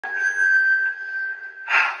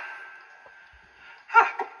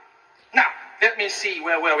let me see,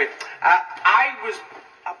 where were we? I was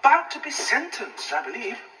about to be sentenced, I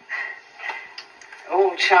believe.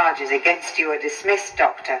 All charges against you are dismissed,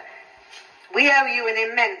 Doctor. We owe you an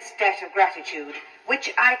immense debt of gratitude,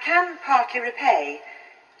 which I can partly repay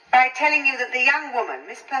by telling you that the young woman,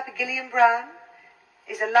 Miss Purple Gillian Brown,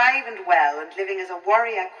 is alive and well and living as a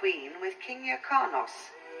warrior queen with King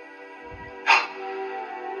Yrcanos.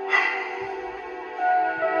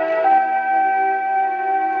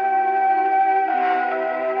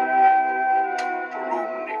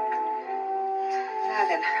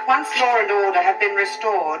 Once law and order have been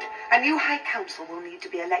restored, a new High Council will need to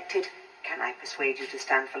be elected. Can I persuade you to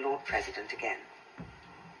stand for Lord President again?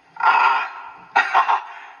 I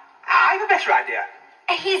have a better idea.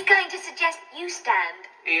 He's going to suggest you stand.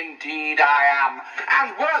 Indeed I am.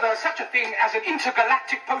 And were there such a thing as an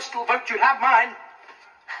intergalactic postal vote, you'd have mine.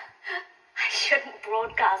 I shouldn't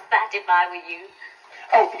broadcast that if I were you.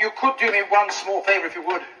 Oh, you could do me one small favour if you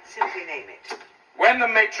would. Simply name it. When the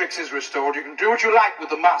Matrix is restored, you can do what you like with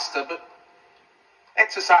the Master, but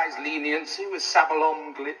exercise leniency with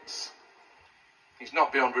Sabalom Glitz. He's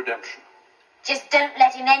not beyond redemption. Just don't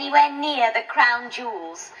let him anywhere near the crown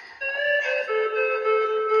jewels.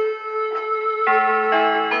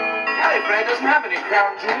 Gallifrey doesn't have any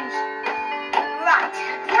crown jewels. Right,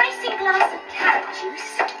 racing glass of carrot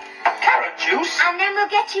juice. Carrot juice? And then we'll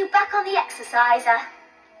get you back on the exerciser.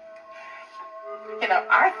 You know,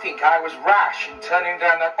 I think I was rash in turning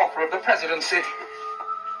down that offer of the presidency.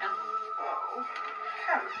 Oh,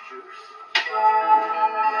 carrot juice.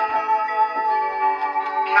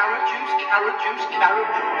 Carrot juice, carrot juice, carrot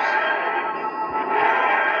juice.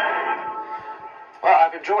 Well,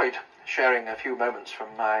 I've enjoyed sharing a few moments from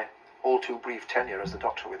my all-too-brief tenure as the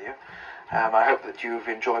Doctor with you. I hope that you've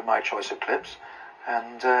enjoyed my choice of clips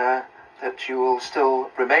and that you will still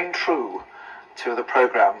remain true to the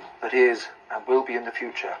programme that is and will be in the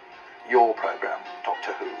future your programme,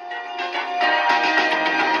 Doctor Who.